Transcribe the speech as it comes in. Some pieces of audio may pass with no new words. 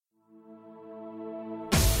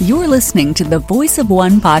You're listening to the Voice of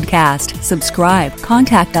One podcast. Subscribe,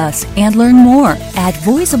 contact us, and learn more at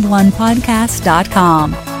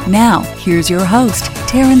voiceofonepodcast.com. Now, here's your host,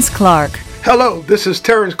 Terrence Clark. Hello, this is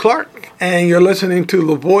Terrence Clark, and you're listening to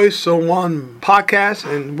the Voice of One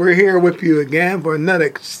podcast, and we're here with you again for another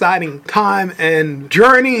exciting time and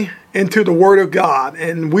journey into the Word of God.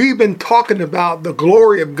 And we've been talking about the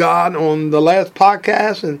glory of God on the last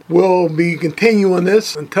podcast, and we'll be continuing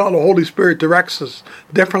this until the Holy Spirit directs us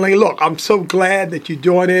differently. Look, I'm so glad that you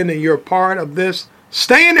joined in and you're a part of this.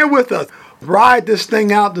 Stay in there with us. Ride this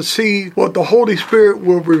thing out to see what the Holy Spirit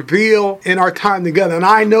will reveal in our time together. And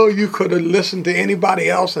I know you could have listened to anybody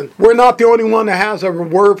else, and we're not the only one that has a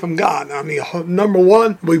word from God. I mean, number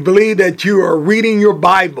one, we believe that you are reading your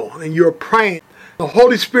Bible and you're praying. The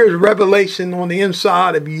Holy Spirit's revelation on the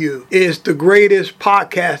inside of you is the greatest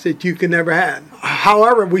podcast that you can ever have.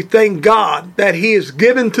 However, we thank God that He is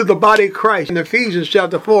given to the body of Christ in Ephesians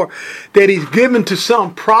chapter 4, that He's given to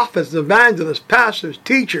some prophets, evangelists, pastors,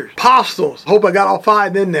 teachers, apostles. Hope I got all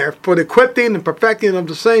five in there. For the equipping and perfecting of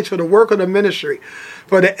the saints, for the work of the ministry,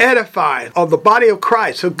 for the edifying of the body of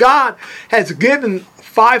Christ. So God has given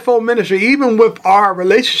fivefold ministry, even with our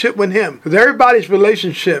relationship with Him. Because everybody's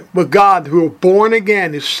relationship with God who are born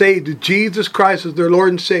again, is saved to Jesus Christ as their Lord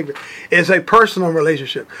and Savior, is a personal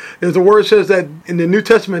relationship. As the Word says that in the New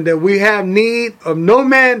Testament, that we have need of no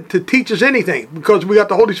man to teach us anything, because we got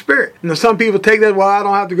the Holy Spirit. Now some people take that, well, I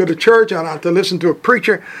don't have to go to church, I don't have to listen to a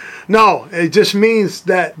preacher. No, it just means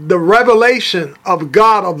that the revelation of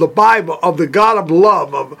God, of the Bible, of the God of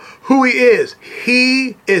love, of who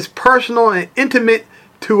He is personal and intimate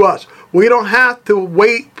to us. We don't have to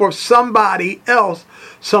wait for somebody else,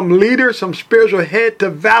 some leader, some spiritual head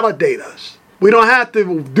to validate us. We don't have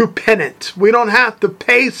to do penance. We don't have to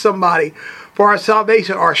pay somebody for our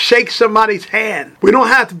salvation or shake somebody's hand. We don't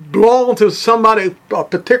have to belong to somebody,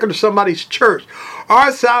 somebody's church.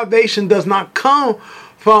 Our salvation does not come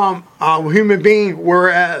from a human being,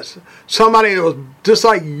 whereas somebody that was just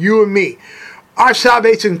like you and me. Our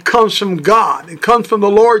salvation comes from God. It comes from the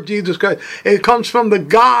Lord Jesus Christ. It comes from the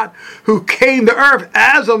God who came to earth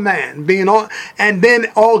as a man, and then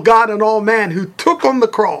all God and all man, who took on the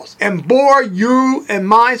cross and bore you and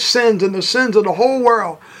my sins and the sins of the whole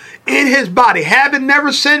world in His body. Having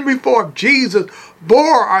never sinned before, Jesus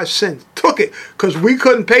bore our sins, took it, because we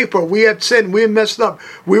couldn't pay for it. We had sinned, we had messed up,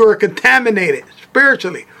 we were contaminated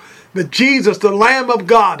spiritually. But Jesus, the Lamb of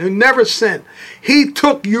God, who never sinned, He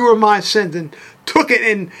took you and my sins and took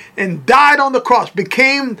it and died on the cross,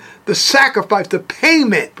 became the sacrifice, the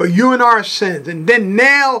payment for you and our sins, and then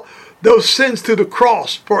nailed those sins to the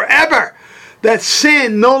cross forever. That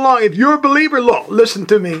sin no longer, if you're a believer, look, listen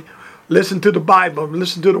to me, listen to the Bible,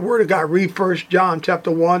 listen to the Word of God. Read 1 John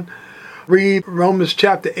chapter 1. Read Romans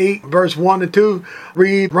chapter 8, verse 1 and 2.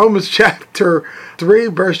 Read Romans chapter 3,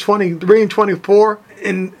 verse 23 and 24.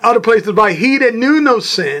 In other places, by He that knew no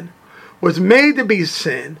sin was made to be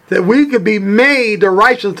sin, that we could be made the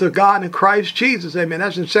righteousness of God in Christ Jesus. Amen.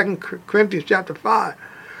 That's in 2 Corinthians chapter 5.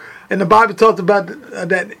 And the Bible talks about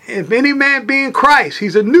that if any man be in Christ,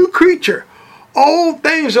 he's a new creature. Old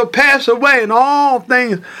things have passed away and all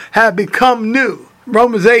things have become new.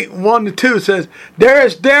 Romans 8, 1 to 2 says, there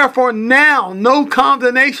is therefore now no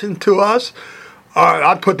condemnation to us, or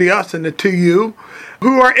I'd put the us in the to you,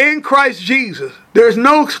 who are in Christ Jesus. There's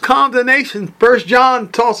no condemnation. 1 John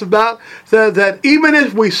talks about, says that even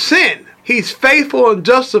if we sin, He's faithful and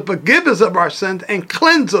just to forgive us of our sins and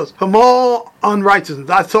cleanse us from all unrighteousness.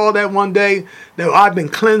 I saw that one day, that I've been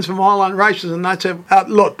cleansed from all unrighteousness, and I said,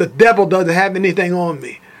 look, the devil doesn't have anything on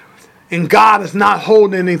me, and God is not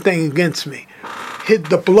holding anything against me.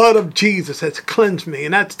 The blood of Jesus has cleansed me.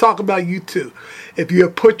 And that's talk about you too, if you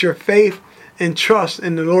have put your faith and trust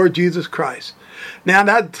in the Lord Jesus Christ. Now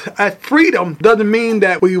that freedom doesn't mean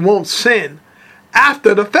that we won't sin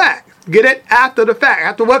after the fact. Get it? After the fact.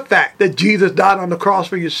 After what fact? That Jesus died on the cross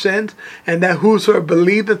for your sins, and that whosoever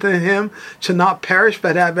believeth in Him shall not perish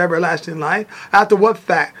but have everlasting life. After what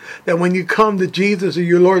fact? That when you come to Jesus as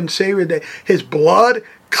your Lord and Savior, that His blood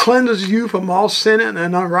cleanses you from all sin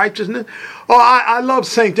and unrighteousness. Oh, I love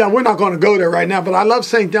St. John. We're not going to go there right now, but I love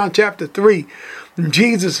St. John chapter 3.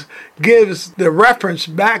 Jesus gives the reference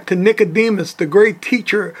back to Nicodemus, the great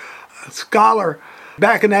teacher, scholar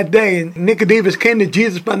back in that day. And Nicodemus came to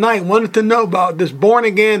Jesus by night, wanted to know about this born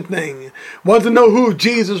again thing, wanted to know who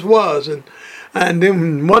Jesus was, and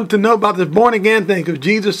then wanted to know about this born again thing, because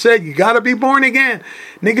Jesus said you got to be born again.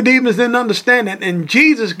 Nicodemus didn't understand it, and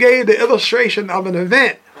Jesus gave the illustration of an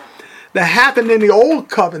event that happened in the Old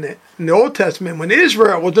Covenant, in the Old Testament, when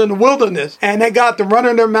Israel was in the wilderness and they got to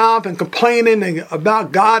running their mouth and complaining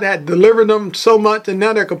about God had delivered them so much, and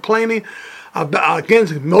now they're complaining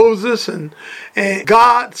against Moses, and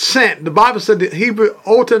God sent. The Bible said the Hebrew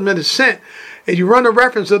Old Testament is sent. And you run a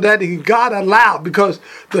reference to that, God allowed, because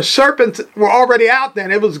the serpents were already out there,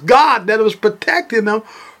 and it was God that was protecting them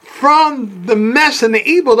from the mess and the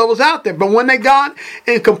evil that was out there. But when they got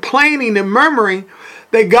in complaining and murmuring,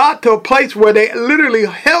 they got to a place where they literally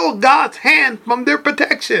held God's hand from their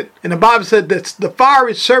protection. And the Bible said that the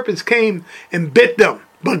fiery serpents came and bit them.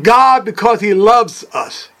 But God, because He loves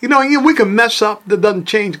us, we can mess up. That doesn't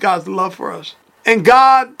change God's love for us. And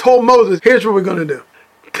God told Moses, here's what we're going to do.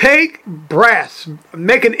 Take brass,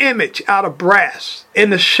 make an image out of brass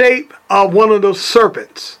in the shape of one of those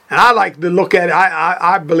serpents. And I like to look at it.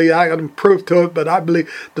 I believe, I got proof to it, but I believe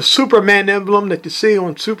the Superman emblem that you see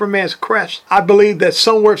on Superman's crest, I believe that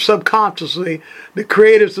somewhere subconsciously, the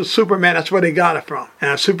creators of Superman, that's where they got it from.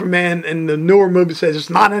 And Superman in the newer movie says it's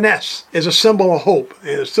not an S. It's a symbol of hope.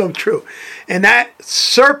 And it's so true. And that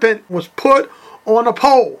serpent was put on a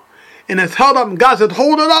pole. And it's held up. And God said,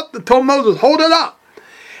 hold it up. He told Moses, hold it up.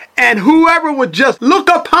 And whoever would just look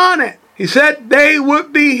upon it, He said, they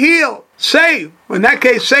would be healed, saved. In that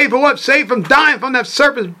case, saved from what? Saved from dying from that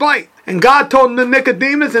serpent's bite. And God told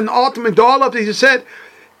Nicodemus, and ultimately to all of us, He said,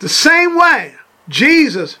 the same way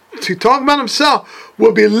Jesus, to talk about Himself,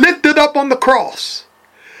 will be lifted up on the cross.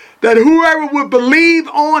 That whoever would believe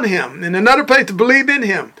on Him, in another place to believe in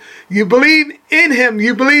Him, you believe in Him,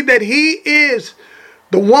 you believe that He is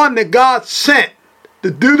the one that God sent to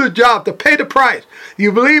do the job, to pay the price.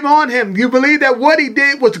 You believe on Him. You believe that what He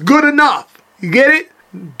did was good enough. You get it?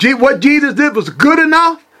 What Jesus did was good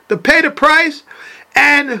enough to pay the price.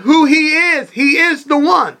 And who He is the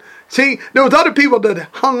one. See, there was other people that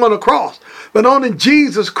hung on the cross, but only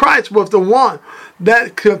Jesus Christ was the one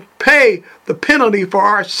that could pay the penalty for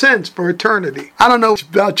our sins for eternity. I don't know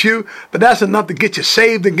about you, but that's enough to get you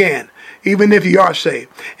saved again. Even if you are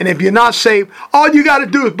saved. And if you're not saved, all you got to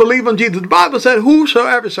do is believe on Jesus. The Bible said,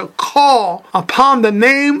 whosoever shall call upon the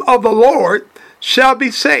name of the Lord shall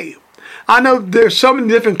be saved. I know there's so many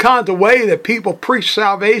different kinds of ways that people preach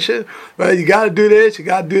salvation. Well, you got to do this, you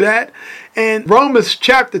got to do that. And Romans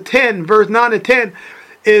chapter 10, verse 9 and 10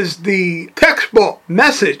 is the textbook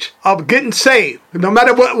message of getting saved. No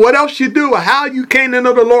matter what else you do or how you came to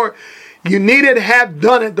know the Lord, you needed to have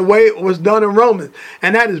done it the way it was done in Romans.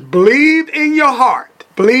 And that is believe in your heart.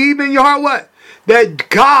 Believe in your heart what? That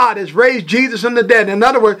God has raised Jesus from the dead. In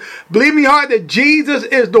other words, believe in your heart that Jesus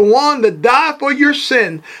is the one that died for your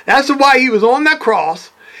sin. That's why He was on that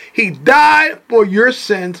cross. He died for your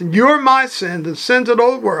sins, and my sins, and sins of the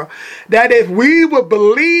whole world. That if we would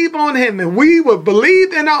believe on Him and we would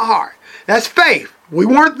believe in our heart, that's faith. We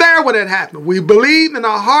weren't there when it happened. We believed in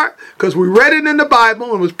our heart because we read it in the Bible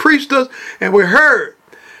and it was preached to us, and we heard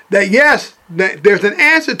that yes, that there's an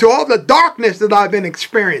answer to all the darkness that I've been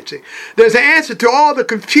experiencing. There's an answer to all the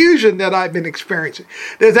confusion that I've been experiencing.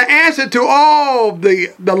 There's an answer to all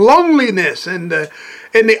the loneliness and the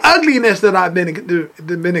ugliness that I've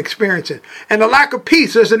been experiencing, and the lack of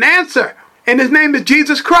peace. There's an answer, and His name is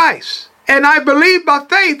Jesus Christ. And I believe by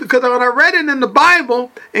faith because when I read it in the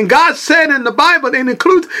Bible, and God said in the Bible, it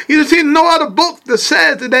includes, you see no other book that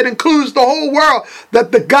says that includes the whole world,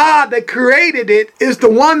 that the God that created it is the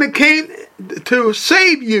one that came to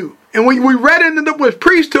save you. And when we read it and it was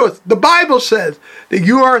preached to us, the Bible says that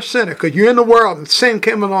you are a sinner because you're in the world and sin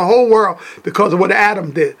came in the whole world because of what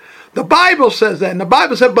Adam did. The Bible says that, and the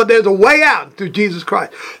Bible said, but there's a way out through Jesus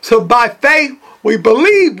Christ. So by faith, we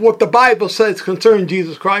believe what the Bible says concerning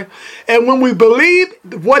Jesus Christ. And when we believe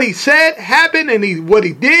what He said happened and what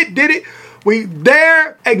He did it, we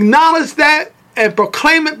dare acknowledge that and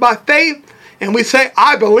proclaim it by faith. And we say,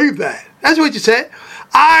 I believe that. That's what you said.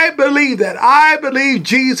 I believe that. I believe,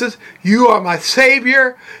 Jesus, you are my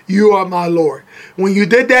Savior. You are my Lord. When you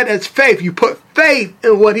did that as faith, you put faith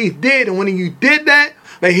in what He did. And when you did that,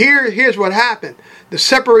 but here's what happened. That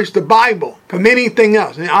separates the Bible from anything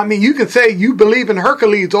else. I mean, you can say you believe in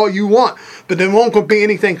Hercules all you want, but there won't be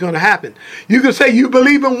anything going to happen. You can say you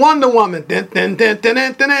believe in Wonder Woman. You can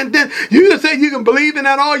say you can believe in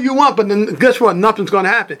that all you want, but then guess what? Nothing's going to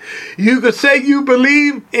happen. You can say you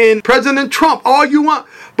believe in President Trump all you want,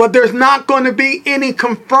 but there's not going to be any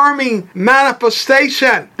confirming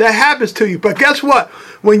manifestation that happens to you. But guess what?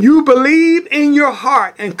 When you believe in your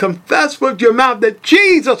heart and confess with your mouth that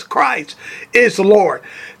Jesus Christ is Lord,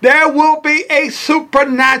 there will be a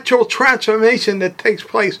supernatural transformation that takes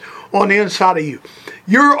place on the inside of you.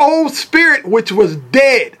 Your old spirit, which was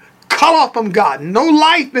dead, cut off from God, no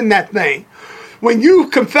life in that thing, when you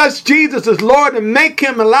confess Jesus as Lord and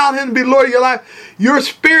allow him to be Lord of your life, your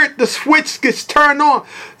spirit, the switch gets turned on.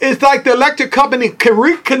 It's like the electric company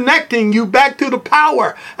reconnecting you back to the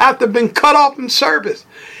power after being cut off from service.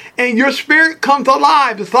 And your spirit comes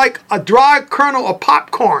alive. It's like a dry kernel of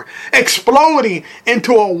popcorn exploding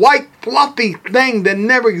into a white fluffy thing that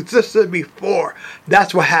never existed before.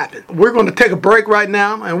 That's what happened. We're going to take a break right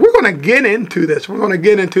now, and we're going to get into this. We're going to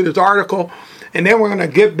get into this article, and then we're going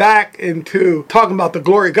to get back into talking about the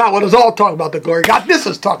glory of God. Well, it's all talking about the glory of God. This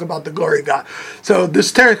is talking about the glory of God. So this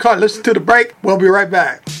is Terrence Clark. Listen to the break. We'll be right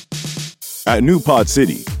back. At New Pod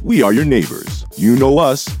City, we are your neighbors. You know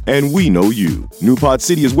us, and we know you. New Pod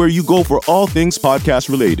City is where you go for all things podcast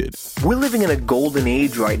related. We're living in a golden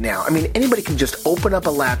age right now. I mean, anybody can just open up a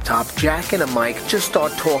laptop, jack in a mic, just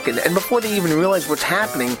start talking, and before they even realize what's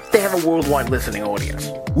happening, they have a worldwide listening audience.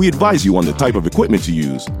 We advise you on the type of equipment to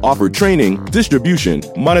use, offer training, distribution,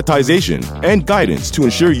 monetization, and guidance to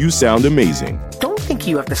ensure you sound amazing. Don't think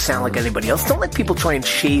you have to sound like anybody else. Don't let people try and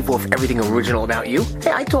shave off everything original about you.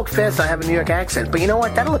 Hey, I talk fast, I have a New York accent, but you know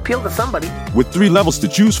what? That'll appeal to somebody. With 3 levels to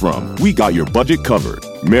choose from, we got your budget covered.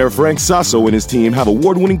 Mayor Frank Sasso and his team have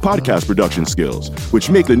award-winning podcast production skills, which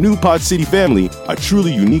make the New Pod City family a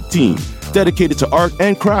truly unique team, dedicated to art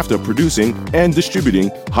and craft of producing and distributing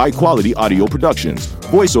high-quality audio productions,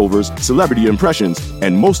 voiceovers, celebrity impressions,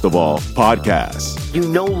 and most of all, podcasts. You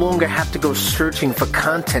no longer have to go searching for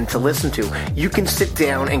content to listen to. You can sit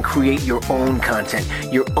down and create your own content,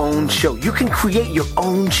 your own show. You can create your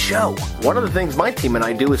own show. One of the things my team and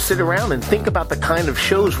I do is sit around and think about the kind of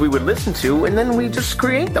shows we would listen to, and then we just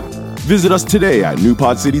create them. Visit us today at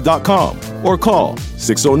newpodcity.com or call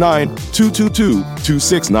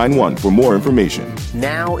 609-222-2691 for more information.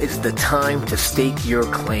 Now is the time to stake your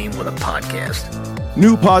claim with a podcast.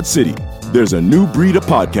 New Pod City. There's a new breed of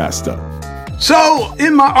podcaster. So,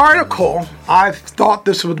 in my article, I thought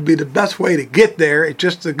this would be the best way to get there. It's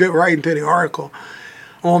just to get right into the article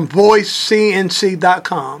on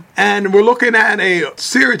voicecnc.com. And we're looking at a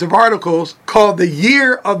series of articles called The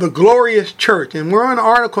Year of the Glorious Church. And we're on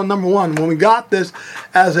article number 1. When we got this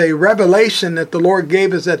as a revelation that the Lord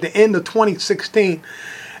gave us at the end of 2016.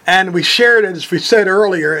 And we shared it, as we said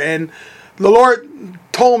earlier. And the Lord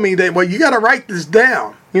told me that, well, you got to write this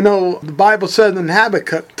down. You know, the Bible says in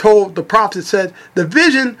Habakkuk, the prophet said, the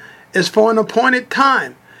vision is for an appointed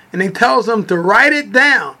time. And he tells them to write it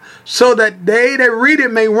down so that they that read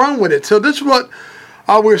it may run with it. So this is what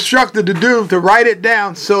we're instructed to do, to write it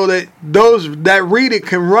down so that those that read it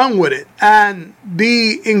can run with it and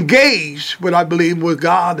be engaged, what I believe what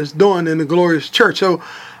God is doing in the glorious church. So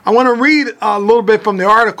I want to read a little bit from the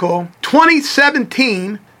article.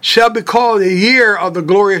 2017 shall be called the year of the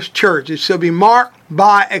glorious church. It shall be marked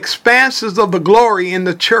by expanses of the glory in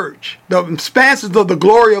the church, the expanses of the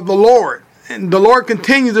glory of the Lord. And the Lord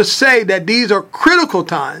continues to say that these are critical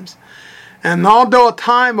times. And although a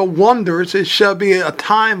time of wonders, it shall be a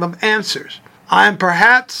time of answers. I am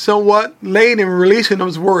perhaps somewhat late in releasing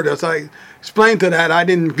His word. As I explained to that, I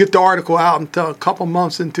didn't get the article out until a couple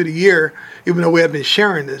months into the year, even though we have been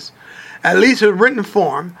sharing this, at least in written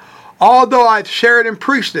form. Although I've shared and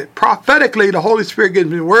preached it, prophetically, the Holy Spirit gives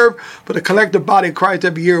me the word for the collective body of Christ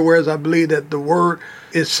every year, whereas I believe that the word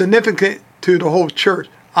is significant to the whole church.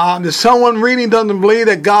 If someone reading doesn't believe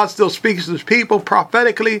that God still speaks to His people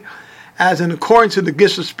prophetically, as in accordance to the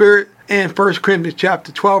gifts of Spirit in 1 Corinthians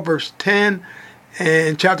chapter 12, verse 10,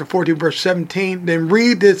 and chapter 14, verse 17, then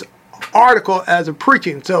read this article as a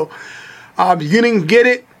preaching. So if you didn't get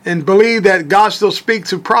it and believe that God still speaks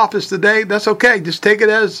to prophets today, that's okay. Just take it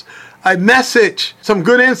as a message, some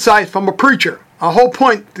good insight from a preacher. A whole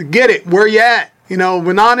point to get it where you're at. You know,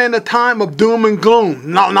 we're not in a time of doom and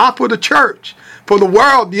gloom. Not for the church. For the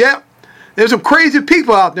world, yep. There's some crazy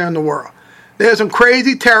people out there in the world. There's some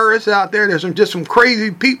crazy terrorists out there. There's just some crazy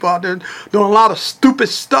people out there doing a lot of stupid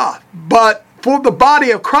stuff. But for the body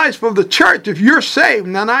of Christ, for the church, if you're saved,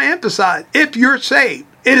 and I emphasize, if you're saved,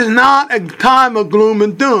 it is not a time of gloom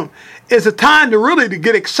and doom. It's a time to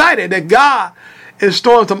get excited that God is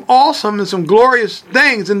doing some awesome and some glorious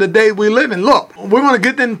things in the day we live in. Look, we're going to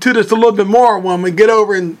get into this a little bit more when we get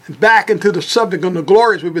over and back into the subject on the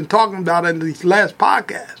glories we've been talking about in these last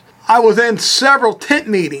podcasts. I was in several tent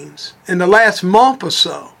meetings in the last month or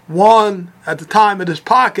so. One at the time of this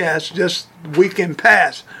podcast, just weekend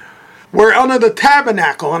past. We're under the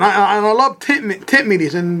tabernacle, and I love tent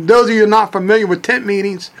meetings. And those of you who are not familiar with tent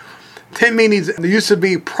meetings they used to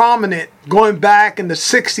be prominent going back in the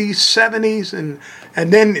 60s, 70s,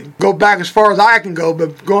 and then go back as far as I can go,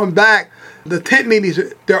 but going back the tent meetings,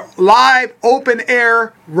 they're live, open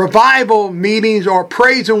air revival meetings or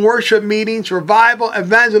praise and worship meetings, revival,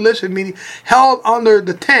 evangelistic meetings held under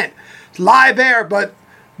the tent. It's live air, but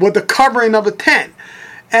with the covering of a tent.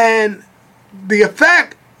 And the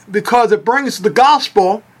effect, because it brings the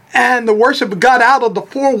gospel and the worship of God out of the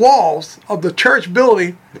four walls of the church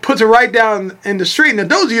building, puts it right down in the street. Now,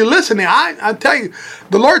 those of you listening, I tell you,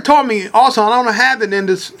 the Lord told me also, I don't have it in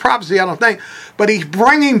this prophecy, I don't think, but He's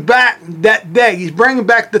bringing back that day. He's bringing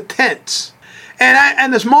back the tents.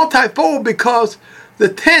 And it's multifold, because the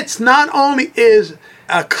tents not only is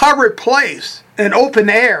a covered place, an open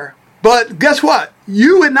air, but guess what?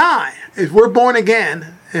 You and I, if we're born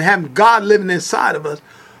again and have God living inside of us,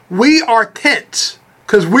 we are tents.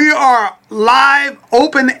 Because we are live,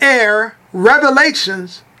 open air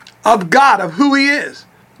revelations of God, of who He is.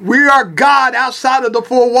 We are God outside of the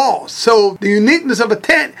four walls. So the uniqueness of a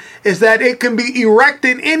tent is that it can be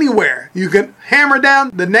erected anywhere. You can hammer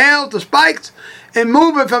down the nails, the spikes, and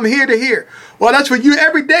move it from here to here. Well, that's what you,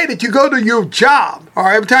 every day that you go to your job,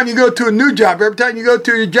 or every time you go to a new job, every time you go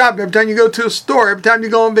to your job, every time you go to a store, every time you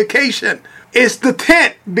go on vacation, it's the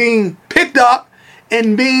tent being picked up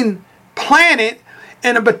and being planted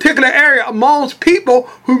in a particular area amongst people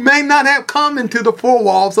who may not have come into the four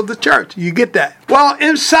walls of the church. You get that? Well,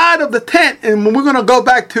 inside of the tent, and we're going to go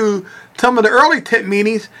back to some of the early tent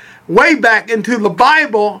meetings, way back into the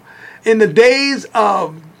Bible in the days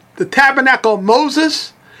of the tabernacle of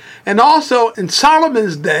Moses, and also in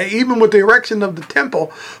Solomon's day, even with the erection of the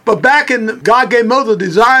temple. But back in, God gave Moses a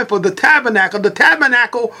design for the tabernacle. The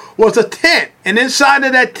tabernacle was a tent. And inside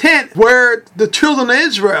of that tent, where the children of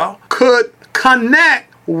Israel could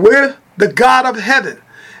connect with the God of heaven.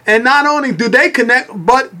 And not only do they connect,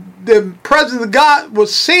 but the presence of God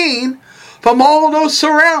was seen from all those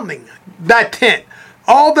surrounding that tent.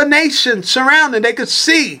 All the nations surrounding, they could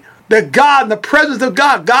see that God, the presence of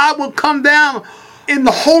God. God will come down in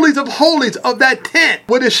the holies of holies of that tent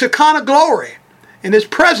with His Shekinah glory and His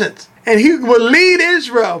presence. And He will lead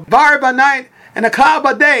Israel, fire by night and a cloud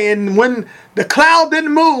by day. And when the cloud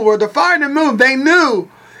didn't move or the fire didn't move, they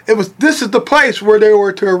knew this is the place where they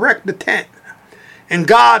were to erect the tent. And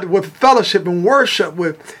God would fellowship and worship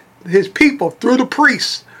with His people through the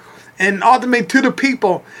priests and ultimately to the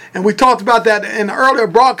people. And we talked about that in the earlier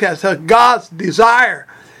broadcast, how God's desire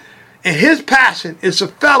and His passion is to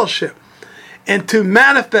fellowship and to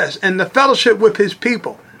manifest and the fellowship with His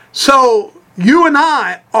people. So you and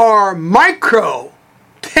I are micro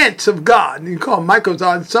tents of God. You call them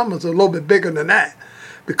micros, some of us are a little bit bigger than that,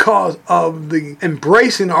 because of the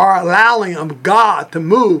embracing or allowing of God to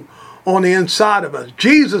move on the inside of us.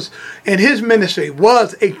 Jesus in His ministry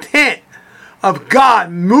was a tent of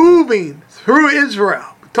God moving through Israel.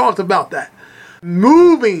 We talked about that.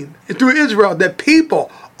 Moving through Israel, that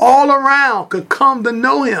people all around could come to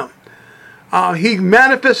know Him. He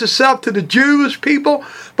manifests Himself to the Jewish people,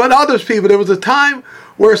 but others people. There was a time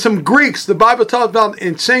where some Greeks, the Bible talks about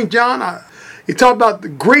in St. John, he talked about the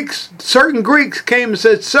Greeks, certain Greeks came and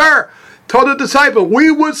said, "Sir," told the disciple,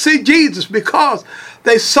 "we would see Jesus," because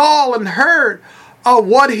they saw and heard of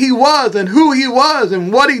what He was and who He was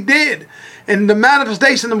and what He did. And the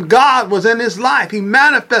manifestation of God was in His life. He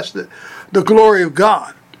manifested the glory of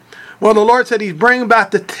God. Well, the Lord said He's bringing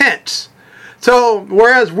back the tents. So,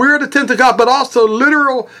 whereas we're the tents of God, but also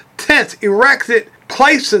literal tents, erected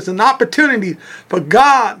places and opportunities for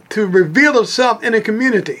God to reveal Himself in a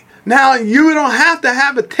community. Now, you don't have to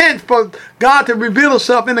have a tent for God to reveal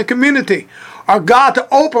Himself in a community or God to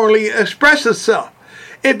openly express Himself.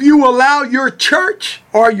 If you allow your church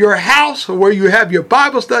or your house or where you have your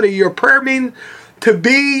Bible study, your prayer meeting, to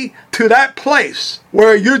be to that place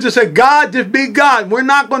where you just say, God, just be God. We're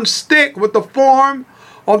not going to stick with the form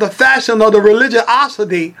or the fashion or the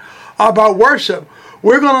religiosity of our worship.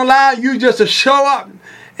 We're going to allow you just to show up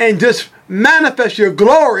and just manifest your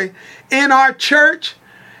glory in our church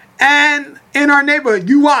and in our neighborhood.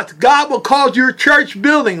 You watch, God will cause your church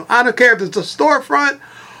building, I don't care if it's a storefront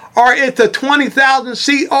or it's a 20,000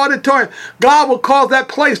 seat auditorium, God will cause that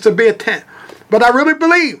place to be a tent. But I really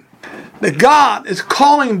believe that God is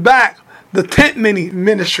calling back the tent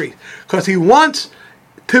ministry because He wants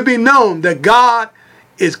to be known that God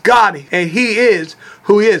is God and He is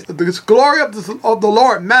who He is. The glory of the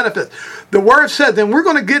Lord manifests. The Word says, and we're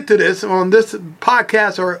going to get to this on this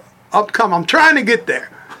podcast or upcoming. I'm trying to get there.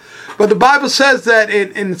 But the Bible says that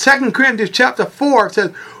in 2 Corinthians chapter 4, it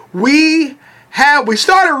says, we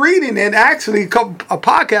started reading it actually a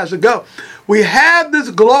podcast ago. We have this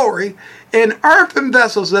glory in earthen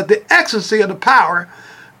vessels, that the excellency of the power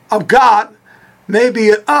of God may be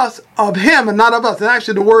in us, of Him and not of us. And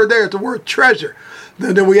actually the word there is the word treasure.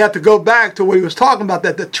 then we have to go back to what he was talking about,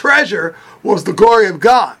 that the treasure was the glory of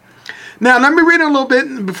God. Now, let me read a little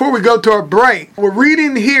bit before we go to our break. We're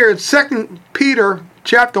reading here 2 Peter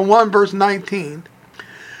chapter 1, verse 19.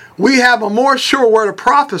 We have a more sure word of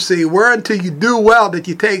prophecy, whereunto you do well that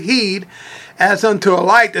you take heed, as unto a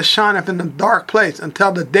light that shineth in the dark place,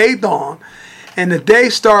 until the day dawn, and the day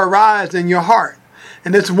star rise in your heart.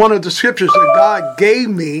 And this is one of the scriptures that God gave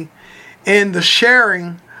me in the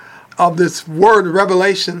sharing of this word of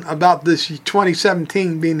revelation about this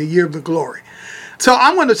 2017 being the year of the glory. So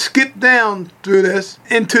I'm going to skip down through this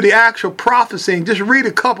into the actual prophecy and just read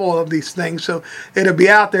a couple of these things so it'll be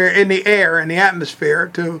out there in the air, in the atmosphere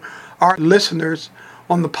to our listeners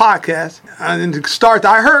on the podcast. And to start,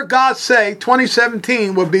 I heard God say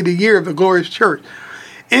 2017 will be the year of the glorious church.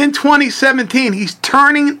 In 2017, he's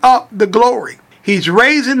turning up the glory. He's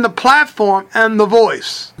raising the platform and the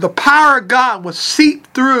voice. The power of God will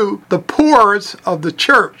seep through the pores of the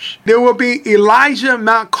church. There will be Elijah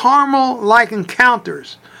Mount Carmel-like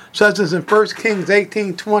encounters, such as in 1 Kings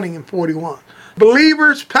 18, 20, and 41.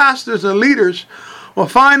 Believers, pastors, and leaders will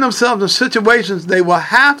find themselves in situations they will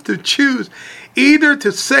have to choose either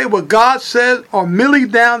to say what God says or merely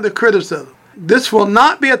down the criticism. This will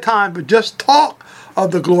not be a time for just talk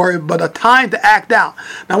of the glory, but a time to act out.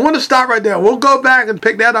 Now I want to stop right there. We'll go back and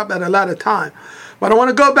pick that up at a later time. But I want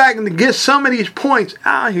to go back and get some of these points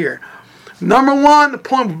out here. Number one, the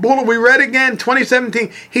point bullet we read again, 2017,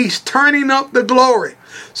 he's turning up the glory.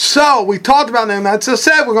 So we talked about that, and as I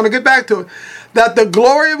said, we're going to get back to it, that the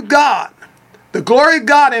glory of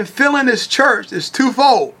God in filling his church is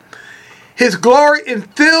twofold. His glory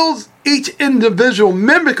infills each individual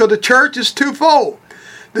member, because the church is twofold.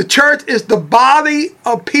 The church is the body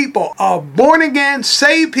of people, of born-again,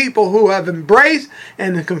 saved people who have embraced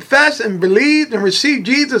and confessed and believed and received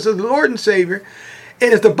Jesus as the Lord and Savior.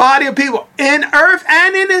 It is the body of people in earth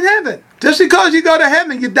and in heaven. Just because you go to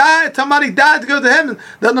heaven, you die, somebody died to go to heaven,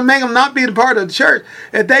 doesn't make them not be a part of the church.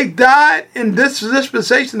 If they died in this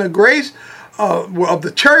dispensation of grace of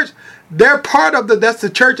the church, they're part of that's the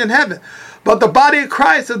church in heaven. But the body of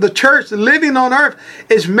Christ, of the church living on earth,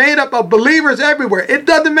 is made up of believers everywhere. It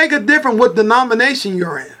doesn't make a difference what denomination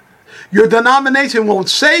you're in. Your denomination won't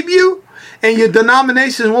save you, and your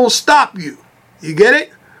denomination won't stop you. You get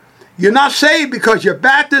it? You're not saved because you're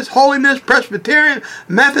Baptist, Holiness, Presbyterian,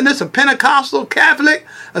 Methodist, or Pentecostal, Catholic,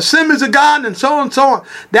 Assemblies of God, and so on and so on.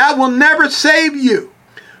 That will never save you.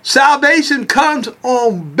 Salvation comes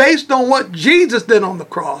based on what Jesus did on the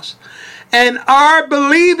cross, and our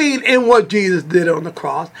believing in what Jesus did on the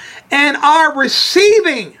cross, and our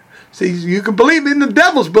receiving. See, you can believe in the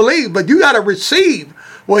devil's belief, but you got to receive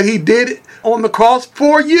what he did on the cross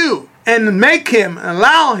for you, and make him,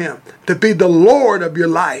 allow him to be the Lord of your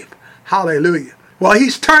life. Hallelujah. Well,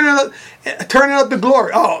 he's turning up the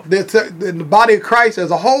glory. Oh, the body of Christ as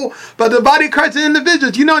a whole, but the body of Christ as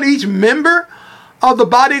individuals. You know that each member of the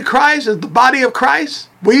body of Christ is the body of Christ.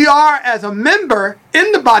 We are, as a member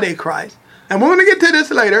in the body of Christ, and we're going to get to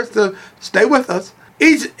this later, so stay with us.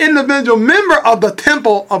 Each individual member of the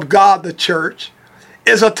temple of God, the church,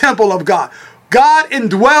 is a temple of God. God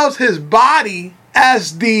indwells his body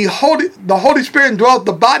as the Holy Spirit indwells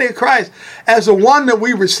the body of Christ as the one that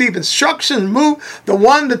we receive instruction, the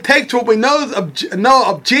one that takes what we know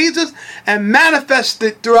of Jesus and manifests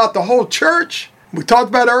it throughout the whole church. We talked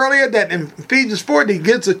about earlier that in Ephesians 4, he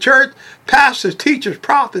gives the church pastors, teachers,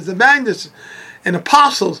 prophets, evangelists, and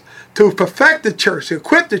apostles to perfect the church, to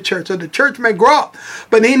equip the church so the church may grow up.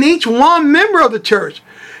 But in each one member of the church,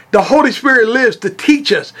 the Holy Spirit lives to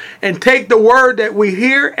teach us and take the word that we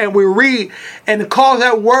hear and we read and cause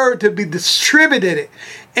that word to be distributed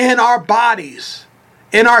in our bodies,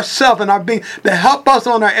 in ourselves, in our being, to help us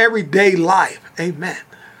on our everyday life. Amen.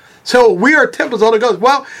 So we are temples of the Holy Ghost.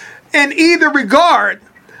 Well, in either regard,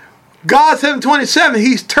 God 7:27,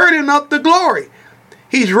 he's turning up the glory.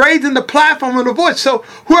 He's raising the platform of the voice. So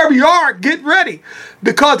whoever you are, get ready.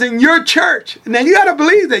 Because in your church, now you got to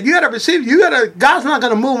believe that. You got to receive it. God's not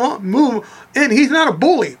going to move in. He's not a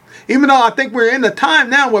bully. Even though I think we're in the time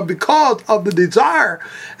now where because of the desire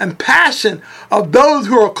and passion of those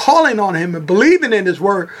who are calling on him and believing in his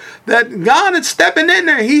word, that God is stepping in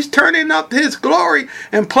there. He's turning up his glory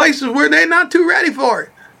in places where they're not too ready for it.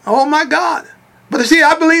 Oh my God. But see,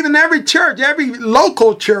 I believe in every church, every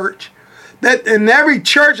local church, that in every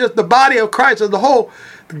church as the body of Christ as a whole,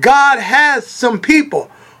 God has some people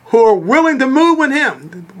who are willing to move with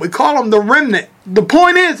him. We call them the remnant. The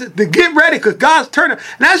point is to get ready because God's turning.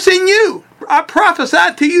 And that's in you. I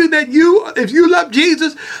prophesy to you that if you love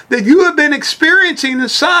Jesus, that you have been experiencing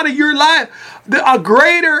inside of your life a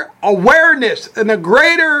greater awareness and a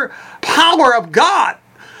greater power of God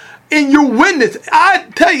in your witness. I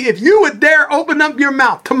tell you, if you would dare open up your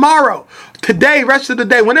mouth tomorrow, today, rest of the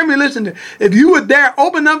day, whenever you listen to it, if you would dare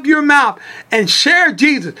open up your mouth and share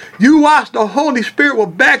Jesus, you watch, the Holy Spirit will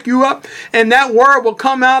back you up, and that word will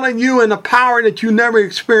come out on you in a power that you never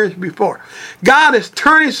experienced before. God is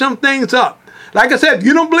turning some things up. Like I said, if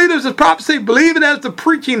you don't believe this is prophecy, believe it as the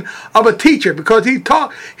preaching of a teacher, because he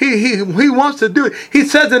wants to do it. He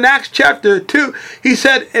says in Acts chapter 2, he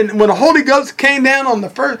said, and when the Holy Ghost came down on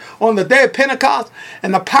the day of Pentecost,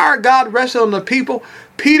 and the power of God rested on the people,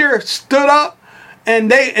 Peter stood up,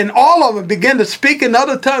 and all of them began to speak in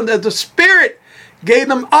other tongues as the Spirit gave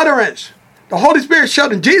them utterance. The Holy Spirit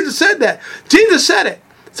showed them. Jesus said that. Jesus said it.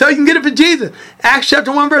 So you can get it for Jesus. Acts chapter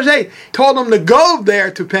 1 verse 8 told them to go there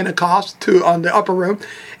to Pentecost, on the upper room,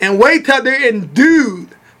 and wait till they're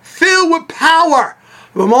endued, filled with power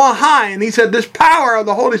from on high. And he said this power of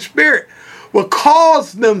the Holy Spirit will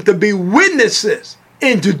cause them to be witnesses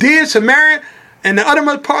in Judea, Samaria, and the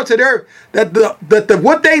uttermost parts of the earth. That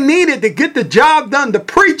what they needed to get the job done, to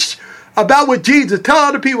preach about what Jesus, tell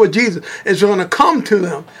other people what Jesus is going to come to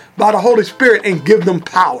them by the Holy Spirit and give them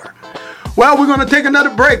power. Well, we're going to take another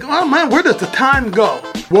break. Oh, man, where does the time go?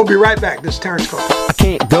 We'll be right back. This is Terrence Clark. I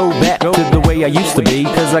can't go back to the way I used to be,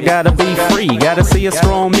 cause I gotta be free. Gotta see a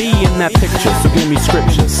strong me in that picture. So give me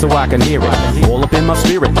scriptures so I can hear it all up in my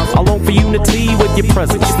spirit. I long for unity with your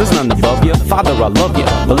presence. There's none above you. Father, I love you,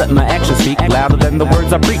 but let my actions speak louder than the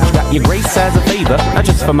words I preach. Got your grace as a favor, not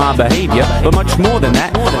just for my behavior, but much more than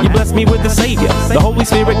that. You bless me with the Savior. The Holy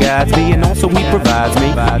Spirit guides me, and also He provides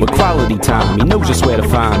me with quality time. He knows just where to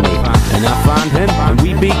find me, and I find Him, and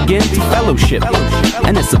we begin to fellowship,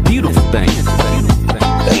 and it's a beautiful thing.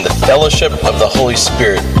 And the fellowship of the Holy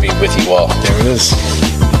Spirit be with you all. There it is.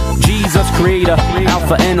 Jesus, creator,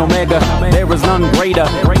 Alpha and Omega, there is none greater.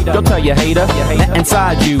 Don't tell your hater that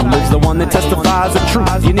inside you lives the one that testifies the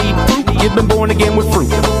truth. You need proof, you've been born again with fruit.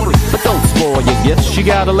 But don't spoil your gifts, you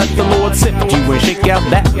gotta let the Lord sift you and shake out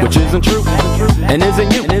that which isn't true and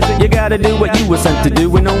isn't you. You gotta do what you were sent to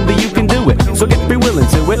do, and only you can do it. So get be willing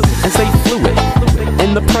to it and stay fluid.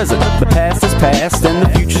 In the present, the past is past, and the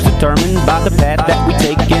future's determined by the path that we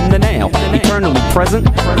take in the now. Eternally present,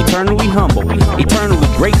 eternally humble, eternally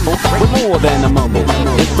grateful, with more than a mumble.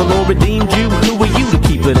 If the Lord redeemed you, who are you to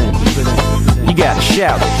keep it in? You gotta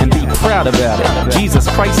shout it and be proud about it. Jesus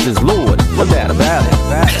Christ is Lord, no doubt about it.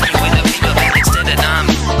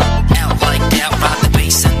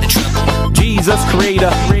 Jesus,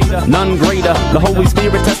 creator, none greater. The Holy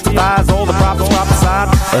Spirit testifies, all the prophets prophesied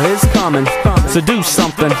of His coming. So do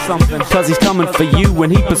something, cause He's coming for you,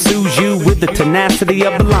 and He pursues you with the tenacity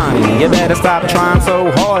of the lion. You better stop trying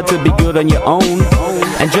so hard to be good on your own,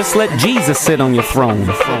 and just let Jesus sit on your throne.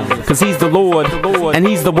 Cause He's the Lord, and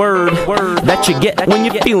He's the word that you get when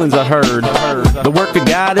your feelings are heard. The work of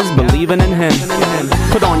God is believing in Him.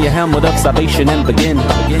 Put on your helmet of salvation and begin.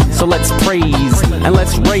 So let's praise and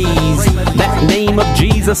let's raise that name of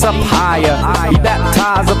Jesus up higher. Be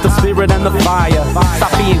baptized of the Spirit and the fire.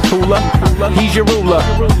 Stop being cooler. He's your ruler,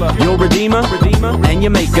 your redeemer, and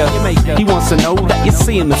your maker. He wants to know that you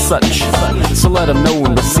see Him as such. So let Him know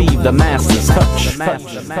and receive the Master's touch.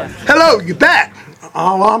 Hello, you're back.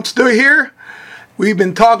 I'm still here. We've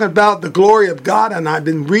been talking about the glory of God, and I've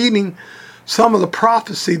been reading some of the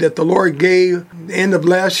prophecy that the Lord gave at the end of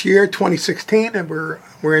last year, 2016, and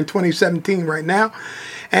we're in 2017 right now.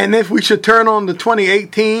 And if we should turn on to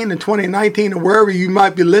 2018 and 2019 or wherever you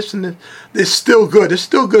might be listening, it's still good. It's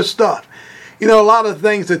still good stuff. You know, a lot of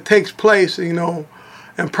things that takes place, you know,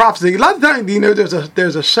 in prophecy. A lot of times, you know, there's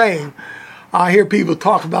a saying. I hear people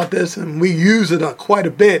talk about this, and we use it quite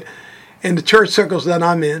a bit in the church circles that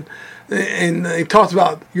I'm in. And it talks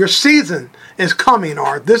about your season is coming,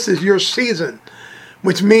 or this is your season,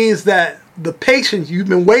 which means that the patience, you've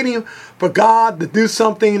been waiting for God to do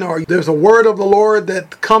something, or there's a word of the Lord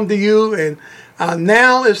that come to you, and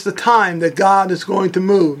now is the time that God is going to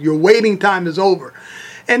move. Your waiting time is over.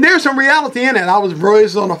 And there's some reality in it. I was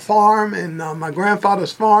raised on a farm, and my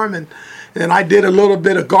grandfather's farm, and I did a little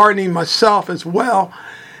bit of gardening myself as well.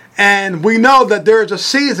 And we know that there's a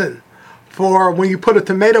season for when you put a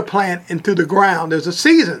tomato plant into the ground. There's a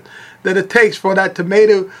season that it takes for that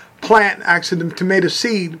tomato plant, actually the tomato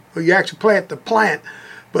seed, where you actually plant the plant,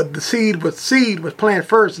 but the seed was planted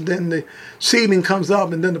first, and then the seedling comes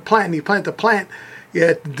up, and then the plant, and you plant the plant. You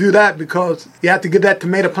have to do that because you have to give that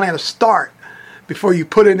tomato plant a start before you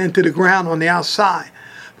put it into the ground on the outside.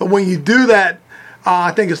 But when you do that,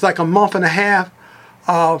 I think it's like a month and a half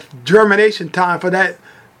of germination time for that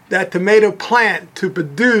tomato plant to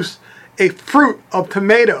produce a fruit of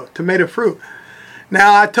tomato fruit.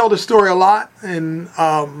 Now, I tell the story a lot, and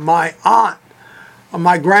my aunt,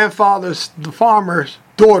 my grandfather's, the farmer's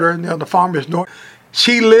daughter, the farmer's daughter,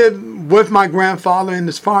 she lived with my grandfather in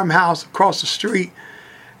this farmhouse across the street,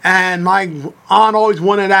 and my aunt always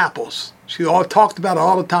wanted apples. She all talked about it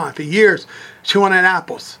all the time. For years, she wanted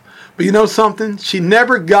apples. But you know something? She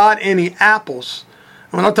never got any apples.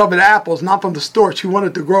 When I'm talking about apples, not from the store, she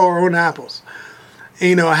wanted to grow her own apples.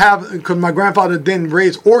 Because my grandfather didn't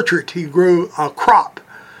raise orchard, he grew a crop,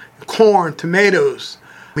 corn, tomatoes.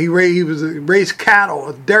 He raised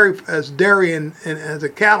cattle, as dairy and as a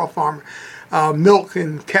cattle farmer, milk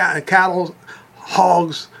and cattle,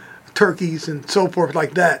 hogs, turkeys, and so forth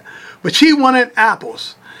like that. But she wanted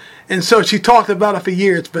apples. And so she talked about it for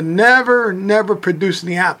years, but never produced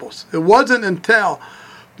any apples. It wasn't until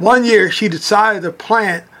one year she decided to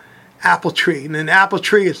plant apple tree. And an apple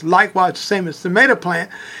tree is likewise the same as tomato plant,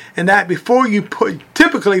 and that before the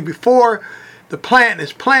plant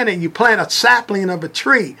is planted, you plant a sapling of a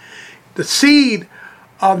tree. The seed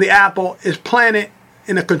of the apple is planted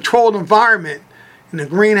in a controlled environment, in a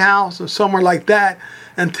greenhouse or somewhere like that,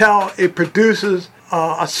 until it produces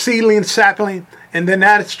a seedling sapling, and then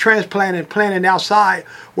that is transplanted, planted outside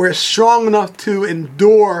where it's strong enough to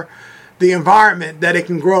endure the environment that it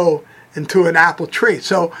can grow into an apple tree.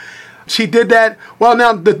 So she did that. Well,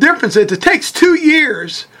 now the difference is it takes 2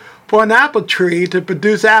 years for an apple tree to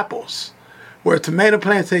produce apples, where tomato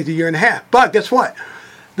plants take 1.5 years. But guess what?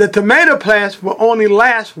 The tomato plants will only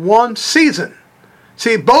last 1 season.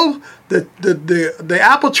 See, both the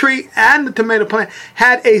apple tree and the tomato plant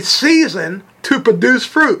had a season to produce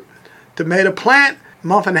fruit. Tomato plant,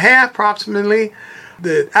 1.5 months approximately.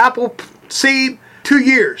 The apple seed, 2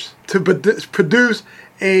 years to produce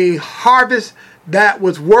a harvest that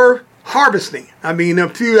was worth harvesting. I mean, a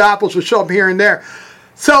few apples will show up here and there.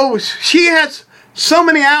 So she has so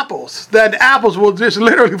many apples that the apples will just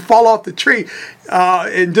literally fall off the tree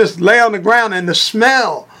and just lay on the ground, and the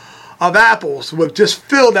smell of apples would just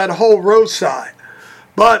fill that whole roadside.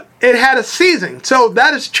 But it had a season. So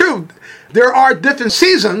that is true. There are different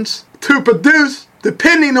seasons to produce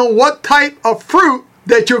depending on what type of fruit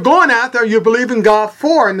that you're going after or you believe in God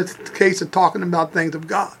for, in the case of talking about things of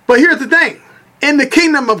God. But here's the thing. In the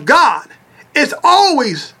kingdom of God, it's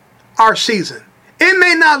always our season. It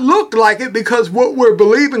may not look like it because what we're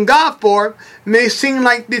believing God for may seem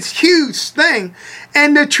like this huge thing,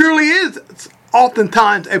 and there truly is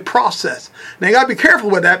oftentimes a process. Now you got to be careful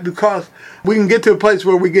with that, because we can get to a place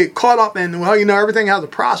where we get caught up in, everything has a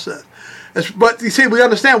process. But you see, we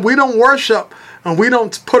understand we don't worship and we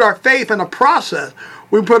don't put our faith in a process.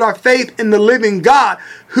 We put our faith in the living God,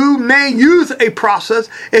 who may use a process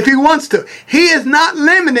if he wants to. He is not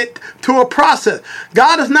limited to a process.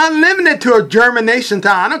 God is not limited to a germination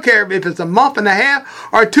time. I don't care if it's 1.5 months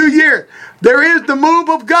or 2 years. There is the move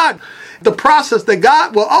of God. The process that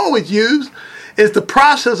God will always use is the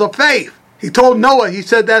process of faith. He told Noah, he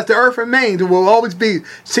said, that's the earth remains, there will always be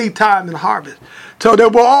seed time and harvest. So there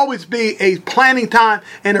will always be a planting time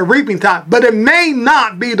and a reaping time. But it may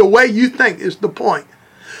not be the way you think is the point.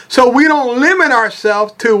 So we don't limit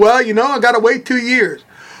ourselves to, I got to wait 2 years.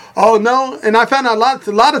 Oh, no. And I found out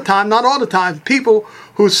a lot of times, not all the time, people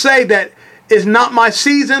who say that it's not my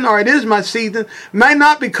season or it is my season, may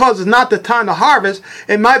not because it's not the time to harvest.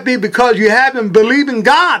 It might be because you haven't believed in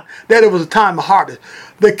God that it was a time to harvest.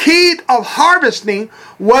 The key of harvesting,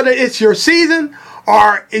 whether it's your season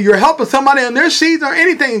or you're helping somebody on their season or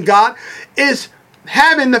anything in God, is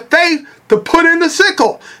having the faith to put in the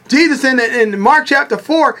sickle. Jesus in Mark chapter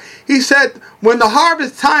 4, he said, when the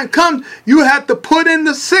harvest time comes, you have to put in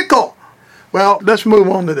the sickle. Well, let's move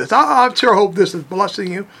on to this. I sure hope this is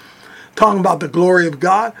blessing you. Talking about the glory of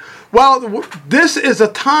God. Well, this is a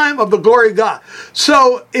time of the glory of God.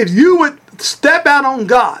 So if you would step out on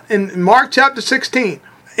God in Mark chapter 16,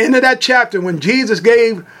 into that chapter when Jesus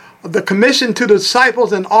gave the commission to the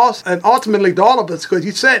disciples and ultimately to all of us, because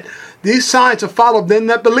he said these signs will follow them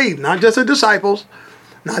that believe, not just the disciples,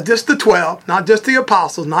 not just the 12, not just the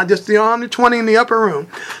apostles, not just the 120 in the upper room,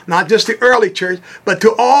 not just the early church, but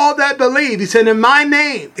to all that believe. He said, in my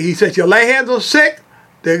name, he said, you'll lay hands on the sick,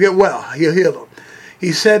 they'll get well, he'll heal them.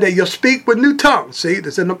 He said that you'll speak with new tongues. See,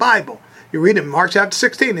 that's in the Bible. You read it in Mark chapter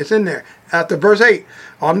 16, it's in there, after verse 8,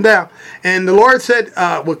 on down. And the Lord said,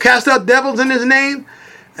 we'll cast out devils in his name.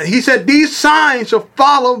 And he said, these signs shall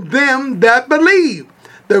follow them that believe.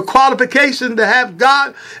 The qualification to have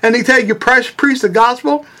God, and he tell you preach the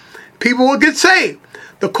gospel, people will get saved.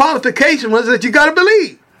 The qualification was that you got to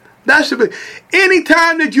believe. That should be.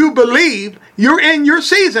 Anytime that you believe, you're in your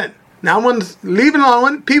season. Now, I want to leave it alone.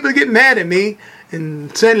 When people get mad at me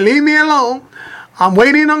and say, leave me alone, I'm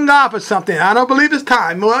waiting on God for something. I don't believe it's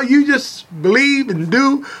time. Well, you just believe and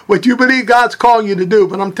do what you believe God's calling you to do.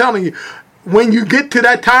 But I'm telling you, when you get to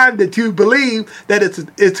that time that you believe that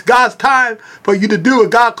it's God's time for you to do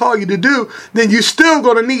what God called you to do, then you're still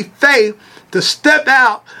going to need faith to step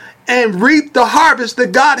out and reap the harvest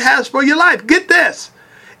that God has for your life. Get this.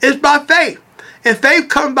 It's by faith. And faith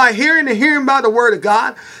comes by hearing, and hearing by the word of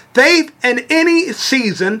God. Faith in any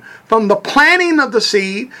season, from the planting of the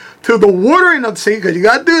seed to the watering of the seed, because you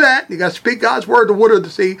got to do that. You got to speak God's word to water the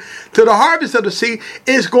seed, to the harvest of the seed,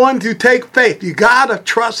 is going to take faith. You got to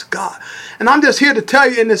trust God. And I'm just here to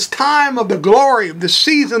tell you, in this time of the glory, the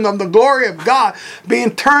season of the glory of God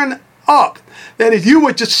being turned up, that if you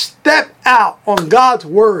would just step out on God's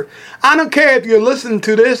word. I don't care if you're listening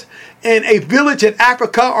to this in a village in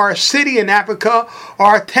Africa, or a city in Africa,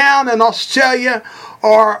 or a town in Australia,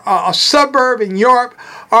 or a suburb in Europe,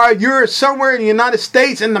 or you're somewhere in the United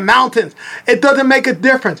States in the mountains. It doesn't make a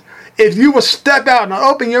difference. If you will step out and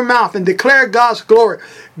open your mouth and declare God's glory,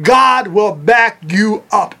 God will back you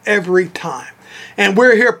up every time. And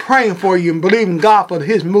we're here praying for you and believing God for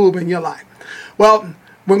his move in your life. Well,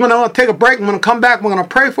 we're going to take a break. I'm going to come back. We're going to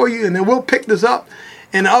pray for you, and then we'll pick this up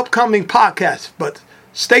in the upcoming podcast. But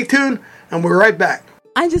stay tuned, and we're right back.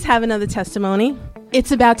 I just have another testimony.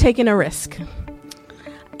 It's about taking a risk.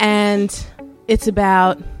 And it's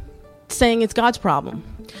about saying it's God's problem.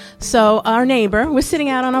 So our neighbor, we're sitting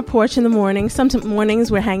out on our porch in the morning. Some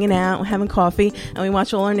mornings we're hanging out, we're having coffee, and we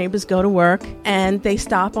watch all our neighbors go to work. And they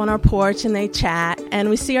stop on our porch and they chat. And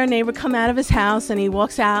we see our neighbor come out of his house, and he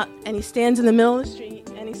walks out and he stands in the middle of the street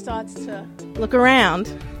and he starts to look around.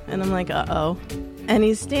 And I'm like, uh-oh. And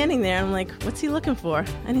he's standing there and I'm like, what's he looking for?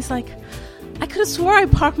 And he's like, I could have swore I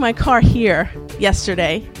parked my car here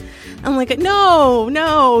yesterday. I'm like,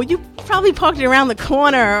 no, you probably parked it around the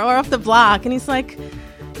corner or off the block. And he's like,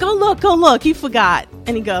 go look, you forgot.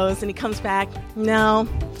 And he goes and he comes back. No,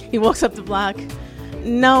 he walks up the block.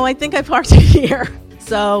 No, I think I parked it here.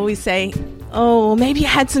 So we say, oh, maybe you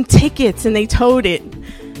had some tickets and they towed it.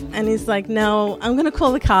 And he's like, no, I'm going to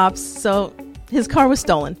call the cops. So his car was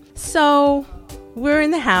stolen. So we're in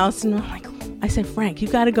the house and I'm like, I said, Frank, you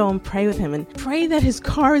got to go and pray with him and pray that his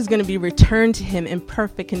car is going to be returned to him in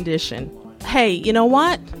perfect condition. Hey, you know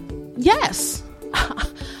what? Yes.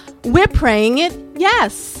 We're praying it.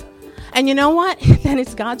 Yes. And you know what? Then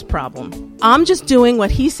it's God's problem. I'm just doing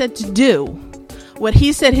what he said to do. What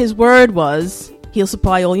he said his word was, he'll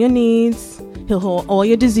supply all your needs. He'll heal all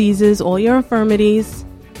your diseases, all your infirmities.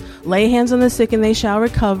 Lay hands on the sick and they shall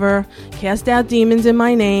recover. Cast out demons in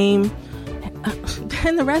my name.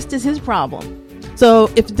 And the rest is his problem. So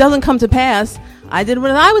if it doesn't come to pass, I did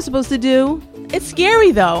what I was supposed to do. It's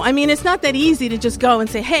scary though. I mean, it's not that easy to just go and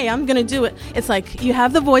say, hey, I'm going to do it. It's like you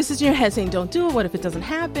have the voices in your head saying, don't do it. What if it doesn't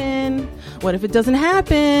happen? What if it doesn't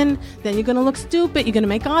happen? Then you're going to look stupid. You're going to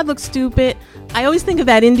make God look stupid. I always think of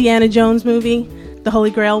that Indiana Jones movie, the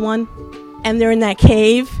Holy Grail one. And they're in that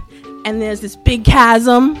cave and there's this big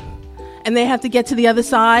chasm and they have to get to the other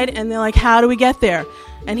side. And they're like, how do we get there?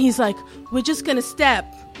 And he's like, we're just going to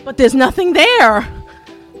step, but there's nothing there.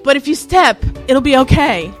 But if you step, it'll be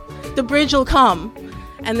okay. The bridge will come.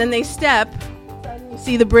 And then they step. You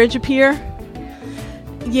see the bridge appear?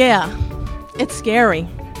 Yeah, it's scary.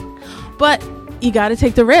 But you got to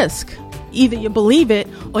take the risk. Either you believe it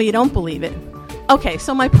or you don't believe it. Okay,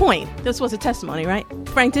 so my point. This was a testimony, right?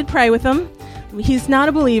 Frank did pray with him. He's not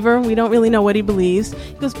a believer. We don't really know what he believes.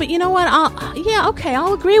 He goes, but you know what?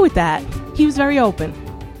 I'll agree with that. He was very open.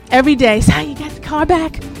 Every day, so you got the car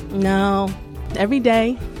back? No. Every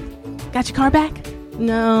day. Got your car back?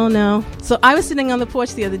 No. So I was sitting on the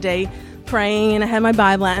porch the other day praying, and I had my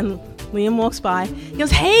Bible out, and Liam walks by. He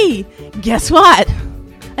goes, hey, guess what?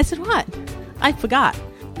 I said, what? I forgot.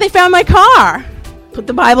 They found my car. Put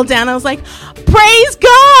the Bible down. I was like, praise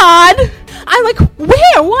God. I'm like,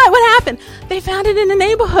 where? What happened? They found it in the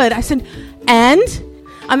neighborhood. I said, and?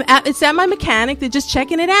 It's at my mechanic. They're just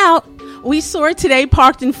checking it out. We saw it today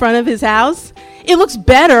parked in front of his house. It looks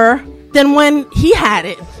better than when he had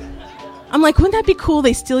it. I'm like, wouldn't that be cool?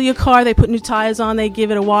 They steal your car, they put new tires on, they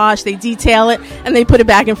give it a wash, they detail it, and they put it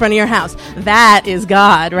back in front of your house. That is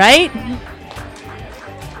God, right?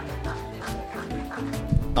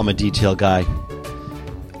 I'm a detail guy.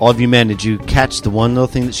 All of you men, did you catch the one little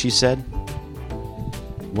thing that she said?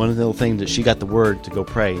 One little thing that she got the word to go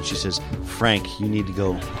pray, and she says, Frank, you need to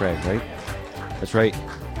go pray, right? That's right.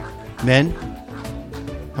 Men,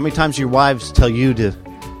 how many times do your wives tell you to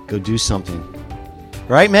go do something?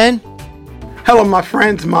 Right, men? Hello, my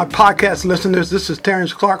friends, my podcast listeners. This is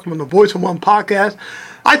Terrence Clark from the Voice of One podcast.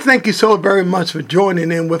 I thank you so very much for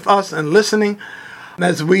joining in with us and listening.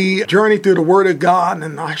 as we journey through the Word of God.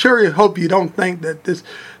 And I sure hope you don't think that this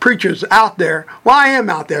preacher's out there. Well, I am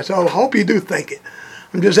out there, so I hope you do think it.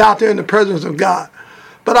 I'm just out there in the presence of God.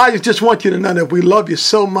 But I just want you to know that we love you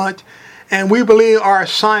so much. And we believe our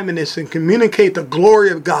assignment is to communicate the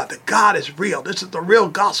glory of God, that God is real. This is the real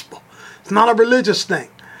gospel. It's not a religious thing.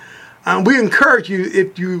 And we encourage you,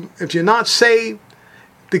 if you're not saved,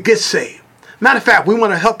 to get saved. Matter of fact, we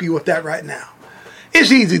want to help you with that right now.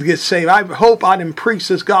 It's easy to get saved. I hope I didn't preach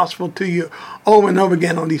this gospel to you over and over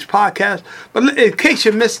again on these podcasts. But in case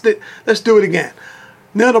you missed it, let's do it again.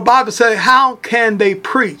 Now the Bible says, how can they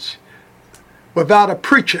preach without a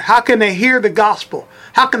preacher? How can they hear the gospel?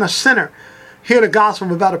 How can a sinner hear the gospel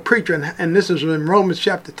without a preacher? And this is in Romans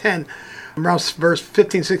chapter 10, verse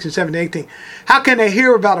 15, 16, 17, 18. How can they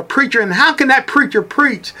hear without a preacher? And how can that preacher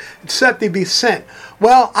preach except he be sent?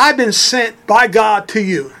 Well, I've been sent by God to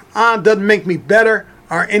you. Doesn't make me better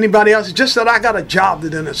or anybody else. It's just that I got a job to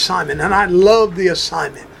do, an assignment, and I love the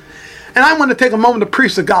assignment. And I want to take a moment to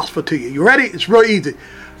preach the gospel to you. You ready? It's real easy.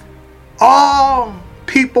 All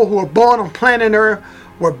people who were born on planet Earth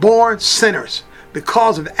were born sinners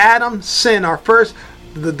because of Adam's sin.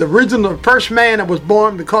 The original first man that was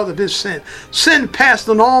born because of his sin. Sin passed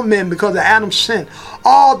on all men because of Adam's sin.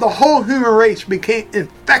 The whole human race became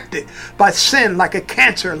infected by sin like a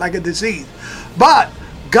cancer, like a disease. But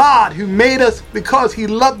God, who made us because he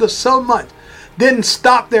loved us so much, didn't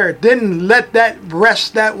stop there, didn't let that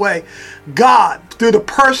rest that way. God, through the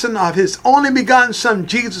person of his only begotten Son,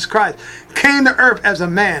 Jesus Christ, came to earth as a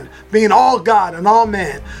man, being all God and all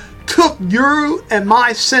man, took your and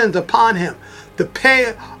my sins upon him to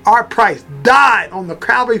pay our price, died on the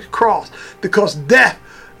Calvary cross because death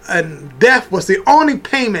was the only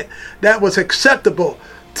payment that was acceptable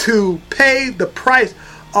to pay the price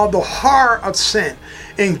of the horror of sin.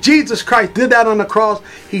 And Jesus Christ did that on the cross.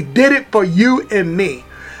 He did it for you and me.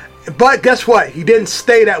 But guess what? He didn't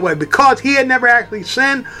stay that way. Because he had never actually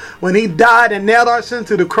sinned, when he died and nailed our sin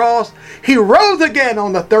to the cross, he rose again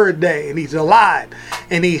on the third day, and he's alive.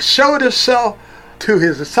 And he showed himself to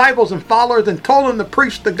his disciples and followers and told them to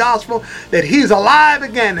preach the gospel, that he's alive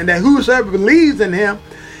again, and that whosoever believes in him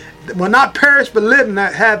will not perish but live and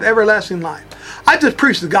have everlasting life. I just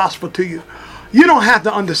preached the gospel to you. You don't have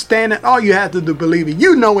to understand it. All you have to do is believe it.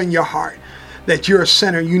 You know in your heart that you're a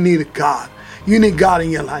sinner. You need a God. You need God in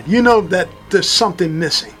your life. You know that there's something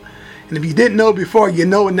missing. And if you didn't know before, you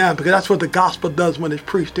know it now, because that's what the gospel does when it's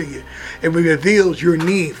preached to you. It reveals your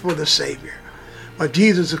need for the Savior. But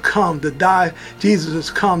Jesus has come to die. Jesus has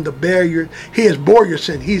come to he has bore your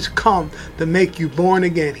sin. He's come to make you born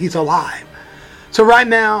again. He's alive. So right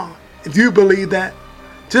now, if you believe that,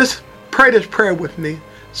 just pray this prayer with me.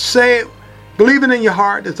 Say it. Believe it in your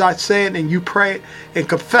heart as I say it, and you pray it and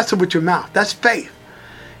confess it with your mouth. That's faith.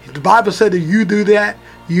 The Bible said that if you do that,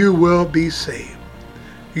 you will be saved.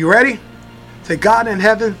 You ready? Say, God in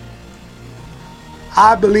heaven,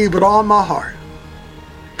 I believe with all my heart.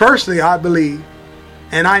 Firstly, I believe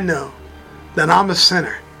and I know that I'm a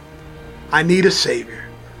sinner. I need a Savior.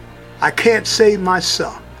 I can't save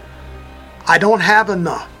myself. I don't have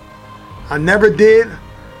enough. I never did.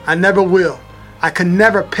 I never will. I can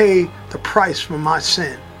never pay the price for my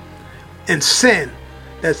sin. And sin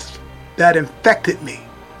that infected me.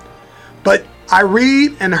 But I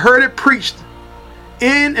read and heard it preached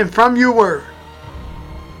in and from your word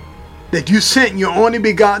that you sent your only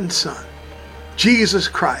begotten Son, Jesus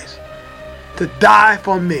Christ, to die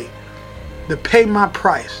for me, to pay my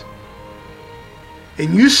price.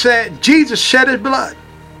 And you said Jesus shed his blood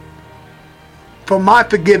for my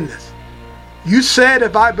forgiveness. You said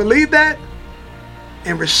if I believe that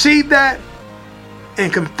and receive that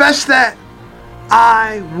and confess that,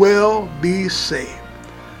 I will be saved.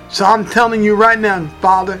 So I'm telling you right now,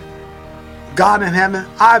 Father, God in heaven,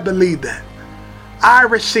 I believe that. I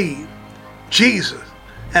receive Jesus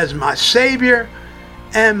as my Savior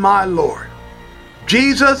and my Lord.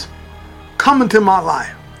 Jesus, come into my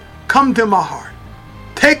life. Come into my heart.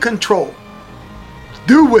 Take control.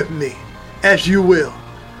 Do with me as you will.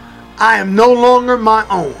 I am no longer my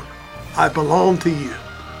own. I belong to you.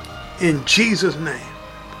 In Jesus' name,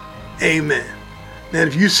 amen. Now,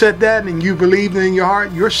 if you said that and you believed in your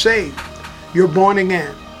heart, you're saved. You're born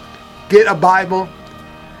again. Get a Bible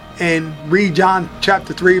and read John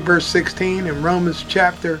chapter 3, verse 16, and Romans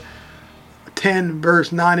chapter 10,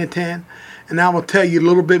 verse 9 and 10. And I will tell you a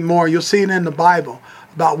little bit more. You'll see it in the Bible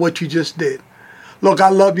about what you just did. Look, I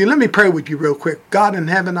love you. Let me pray with you real quick. God in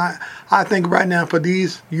heaven, I thank right now for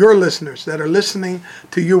your listeners that are listening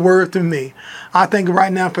to your word through me. I thank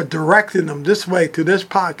right now for directing them this way to this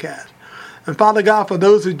podcast. And Father God, for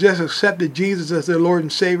those who just accepted Jesus as their Lord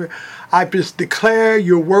and Savior, I just declare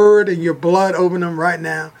your word and your blood over them right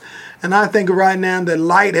now. And I think right now that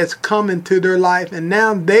light has come into their life, and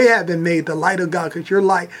now they have been made the light of God because your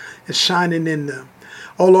light is shining in them.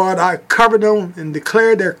 Oh Lord, I cover them and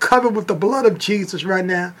declare they're covered with the blood of Jesus right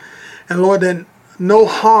now. And Lord, that no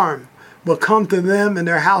harm will come to them and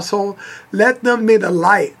their household. Let them be the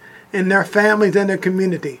light in their families and their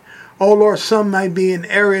community. Oh Lord, some might be in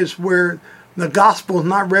areas where the gospel is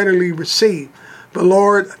not readily received. But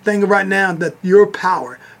Lord, I think right now that your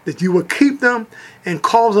power, that you will keep them and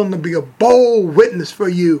cause them to be a bold witness for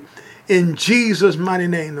you in Jesus' mighty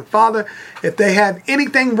name. And Father, if they have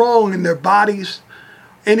anything wrong in their bodies,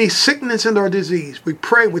 any sickness and or disease, we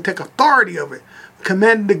pray, we take authority of it,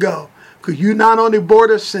 command it to go. Because you not only bore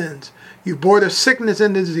their sins, you bore their sickness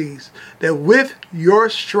and disease, that with your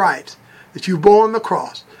stripes that you bore on the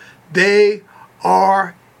cross, they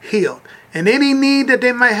are healed. And any need that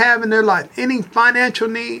they might have in their life, any financial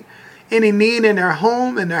need, any need in their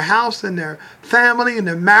home, in their house, in their family, in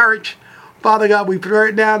their marriage, Father God, we pray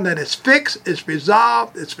it down that it's fixed, it's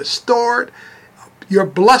resolved, it's restored. Your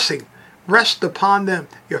blessing rest upon them.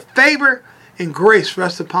 Your favor and grace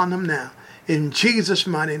rest upon them now. In Jesus'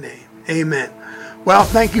 mighty name, amen. Well,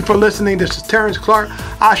 thank you for listening. This is Terrence Clark.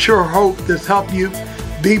 I sure hope this helped you.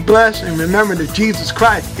 Be blessed, and remember that Jesus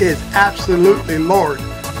Christ is absolutely Lord.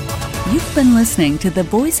 You've been listening to the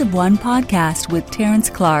Voice of One podcast with Terrence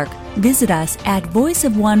Clark. Visit us at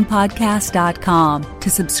voiceofonepodcast.com to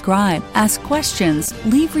subscribe, ask questions,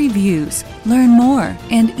 leave reviews, learn more,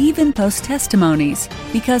 and even post testimonies,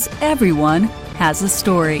 because everyone has a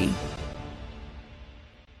story.